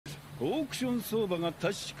オークション相場が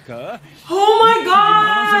確か Oh my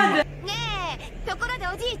god! ねえ、ところで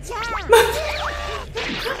おじいちゃん。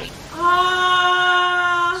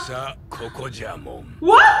さあ、ここじゃもん。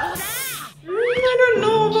 What? I don't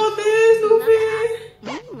know about this, Luffy.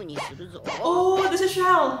 Oh, there's a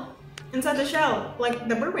shell. Inside the shell, like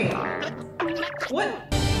the mermaid. What?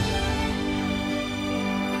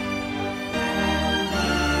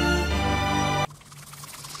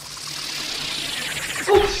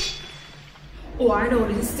 Oh, I know.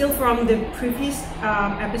 This is still from the previous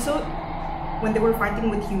episode when they were fighting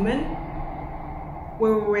with human.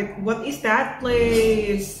 Wait, what is that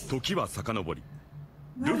place? 時は遡り、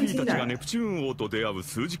ルフィたちがネプチューン王と出会う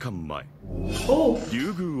数時間前、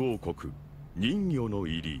竜宮王国人魚の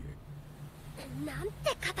入りへ。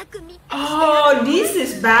Oh, this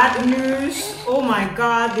is bad news. Oh my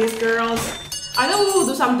god, these girls. I know we will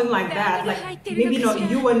do something like that. Like, maybe not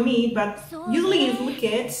you and me, but usually little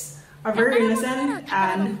kids are very innocent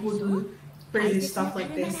and will do crazy stuff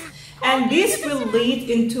like this. And this will lead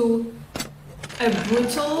into a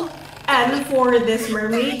brutal end for these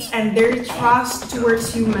mermaids and their trust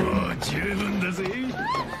towards humans.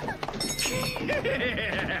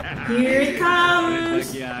 Here it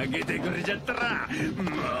comes! These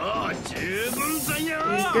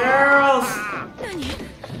girls!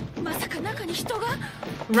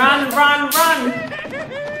 Run, run, run!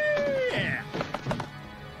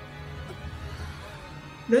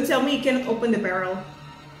 Don't tell me you cannot open the barrel.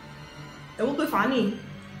 That will be funny.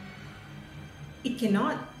 It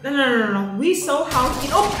cannot. No. We saw how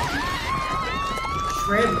it. Oh!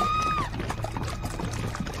 Shrimp.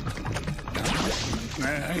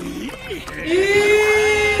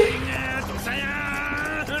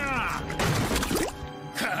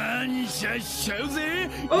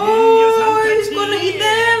 Oh, he's gonna eat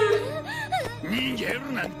them!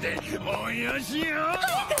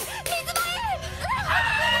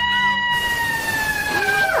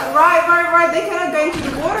 Right. They cannot go into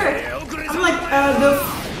the water. I'm like,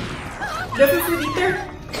 the food eater.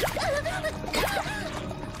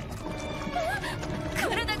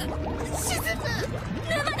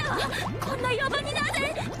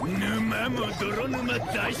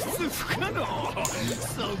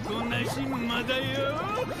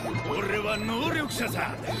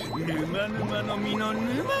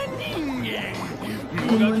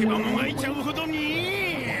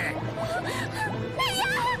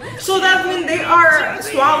 So that means they are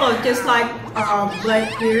swallowed just like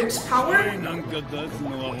Blackbeard's power?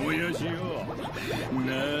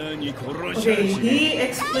 Okay, he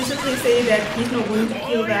explicitly said that he's not going to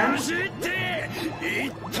kill them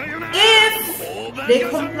if they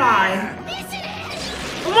comply.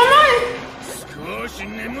 Oh my!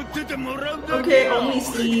 Okay, only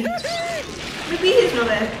sleep. Maybe he's not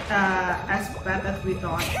as bad as we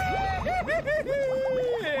thought.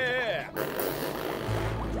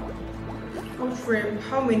 Oh shrimp,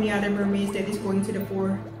 how many other mermaids that is going to the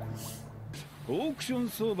fore? Oh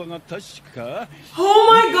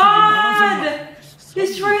my god!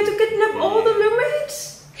 He's trying to kidnap all the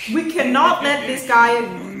mermaids? We cannot let this guy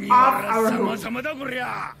off our hook.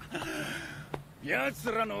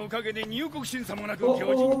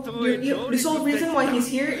 The sole reason why he's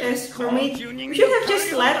here is mermaid. We should have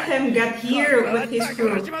just let him get here with his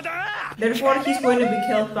crew. Therefore, he's going to be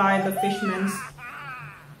killed by the fishmans.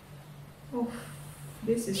 Oh,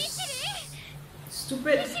 this is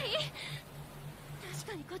stupid.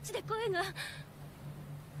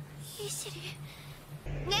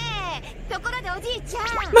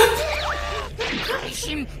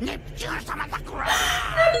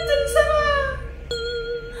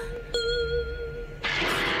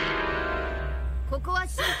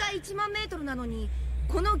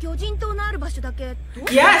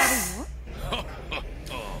 Yes!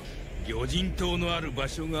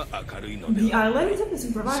 The island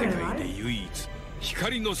isn't provided, right?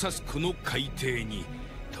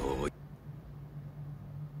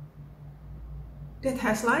 That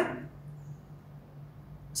has light?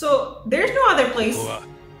 So, there's no other place.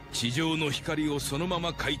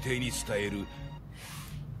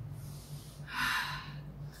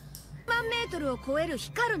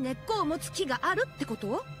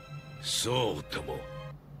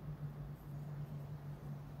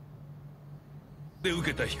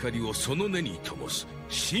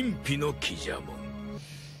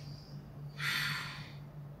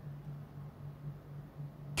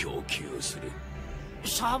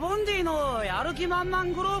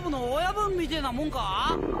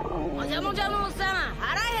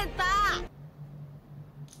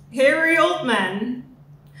 Hairy old man.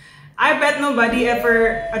 I bet nobody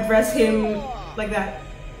ever addressed him like that.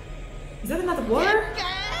 Is that another water?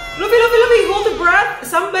 Luffy! breath.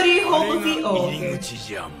 Somebody hold Luffy. Oh, okay.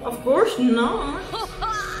 Of course not.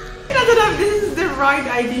 I don't know if this is the right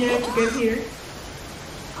idea to get here.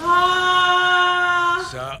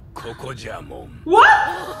 What?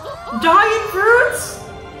 Giant fruits?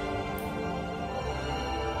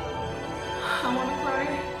 I wanna cry.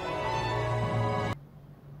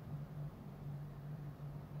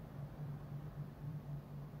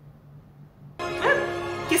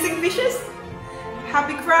 Kissing fishes?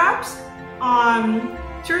 Happy crabs?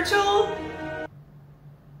 Turtle?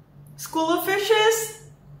 School of fishes?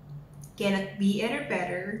 Cannot be any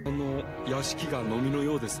better.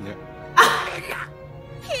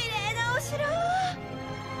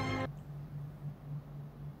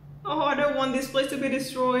 Oh, I don't want this place to be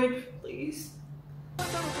destroyed, please.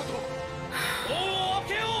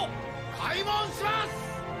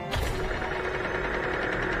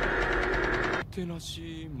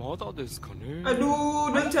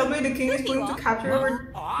 Aduh, don't tell me the king is going to capture our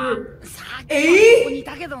group. Eh?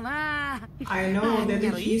 I know that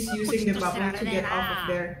he's using the bubble to get off of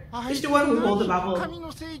there. He's the one who holds the bubble.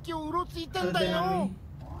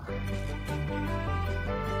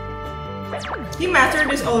 He mastered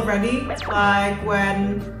this already, like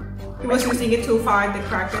when he was using it to fight the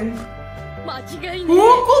Kraken.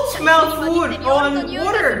 Who could smell food on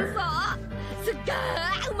water?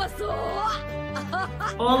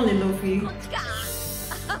 Only Luffy.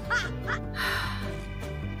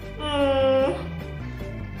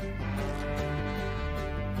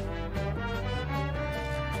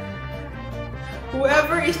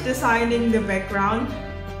 Whoever is designing the background,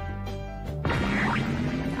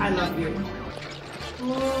 I love you.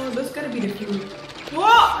 Oh, that's gotta be the food.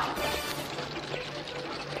 Whoa!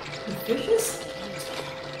 The fishes?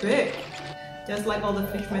 Big. Just like all the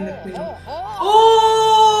fishmen that we know.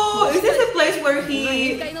 Oh! Is this a place where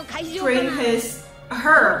he trained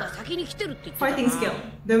her fighting skill?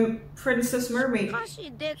 The Princess Mermaid. You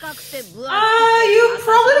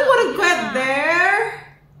probably wanna get there.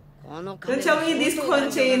 Don't tell me this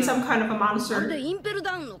contains some kind of a monster.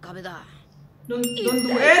 Don't do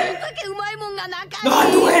it.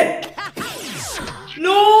 Don't do it.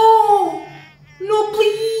 No. No,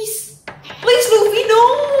 please. Please, Luffy, no.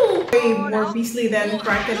 Way more beastly than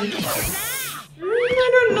Kraken. I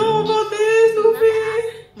don't know about this, Luffy.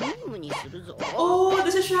 Oh,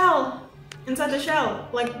 there's a shell. Inside the shell,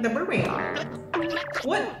 like the mermaid.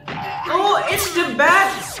 What? Oh, it's the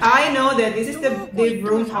bat. I know that this is the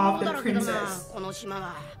room of the princess.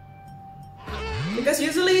 Because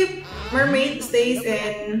usually mermaid stays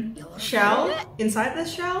in shell, inside the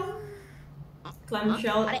shell. Clam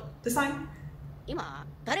shell design.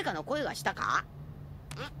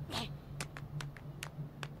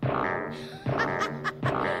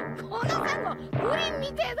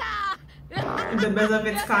 The best of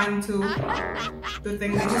its kind to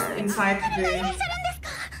think this is inside the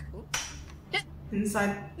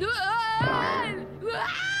inside.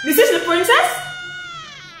 This is the princess?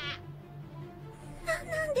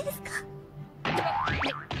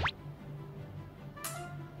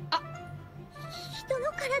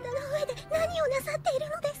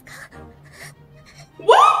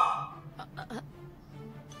 What?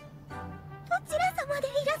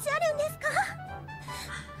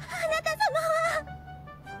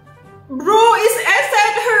 Bro, is S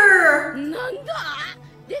at her?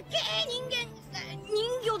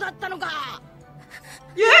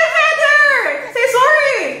 You S at her! Say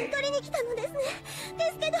sorry!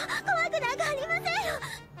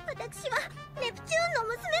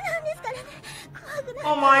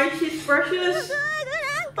 Oh my, she's precious.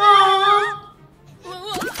 Aww.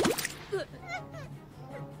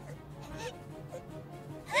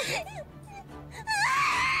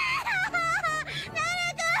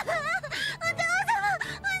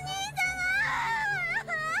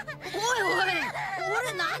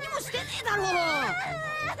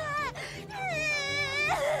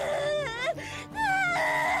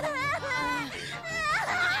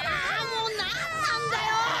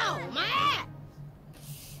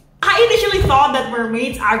 I initially thought that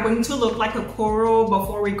mermaids are going to look like a Koro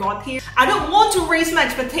before we got here. I don't want to raise my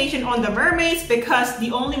expectation on the mermaids because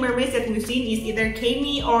the only mermaids that we've seen is either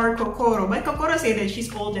Camie or Kokoro. But Kokoro said that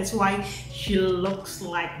she's old, that's why she looks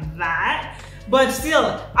like that. But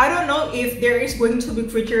still, I don't know if there is going to be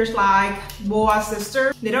creatures like Boa's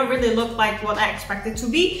sister. They don't really look like what I expected to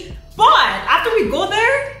be. But after we go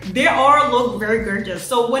there, they all look very gorgeous.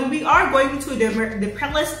 So when we are going to the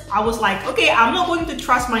palace, I was like, okay, I'm not going to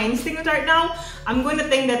trust my instinct right now. I'm going to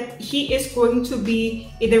think that he is going to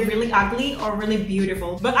be either really ugly or really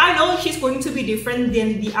beautiful. But I know she's going to be different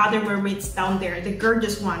than the other mermaids down there, the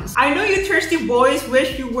gorgeous ones. I know you thirsty boys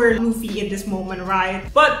wish you were Luffy at this moment,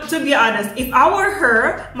 right? But to be honest, if I were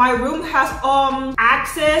her, my room has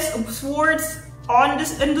access swords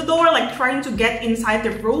in the door, like trying to get inside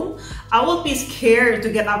the room, I will be scared to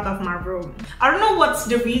get out of my room. I don't know what's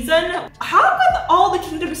the reason. How could all the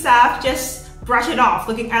kingdom staff just brush it off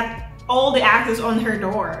looking at all the access on her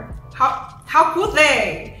door? How could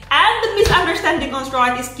they? And the misunderstanding on Straw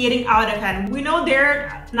Hat is getting out of hand. We know there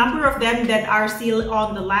are a number of them that are still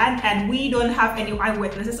on the land and we don't have any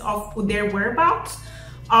eyewitnesses of their whereabouts.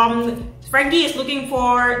 Franky is looking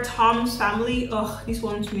for Tom's family. Oh, this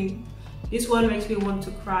one makes me want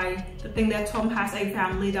to cry. The thing that Tom has a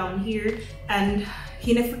family down here and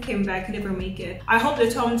he never came back, he never make it. I hope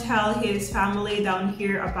that Tom tell his family down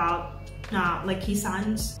here about like his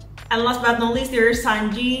sons. And last but not least, there's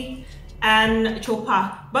Sanji and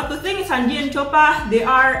Choppa. But the thing is, Sanji and Choppa, they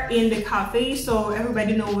are in the cafe, so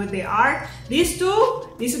everybody know where they are. These two,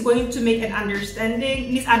 this is going to make an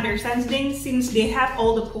misunderstanding since they have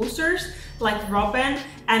all the posters like Robin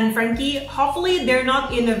and Franky. Hopefully they're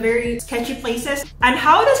not in a very sketchy places. And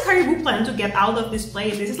how does Caribou plan to get out of this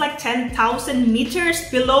place? This is like 10,000 meters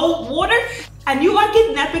below water and you are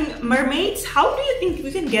kidnapping mermaids? How do you think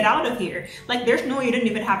we can get out of here? Like there's no, you don't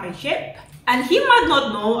even have a ship. And he might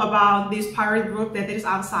not know about this pirate group that is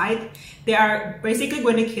outside. They are basically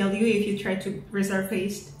going to kill you if you try to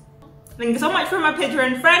resurface. Thank you so much for my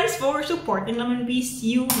Patreon friends for supporting LemonPiece.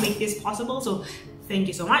 You make this possible, so thank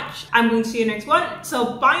you so much. I'm going to see you next one.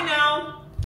 So bye now.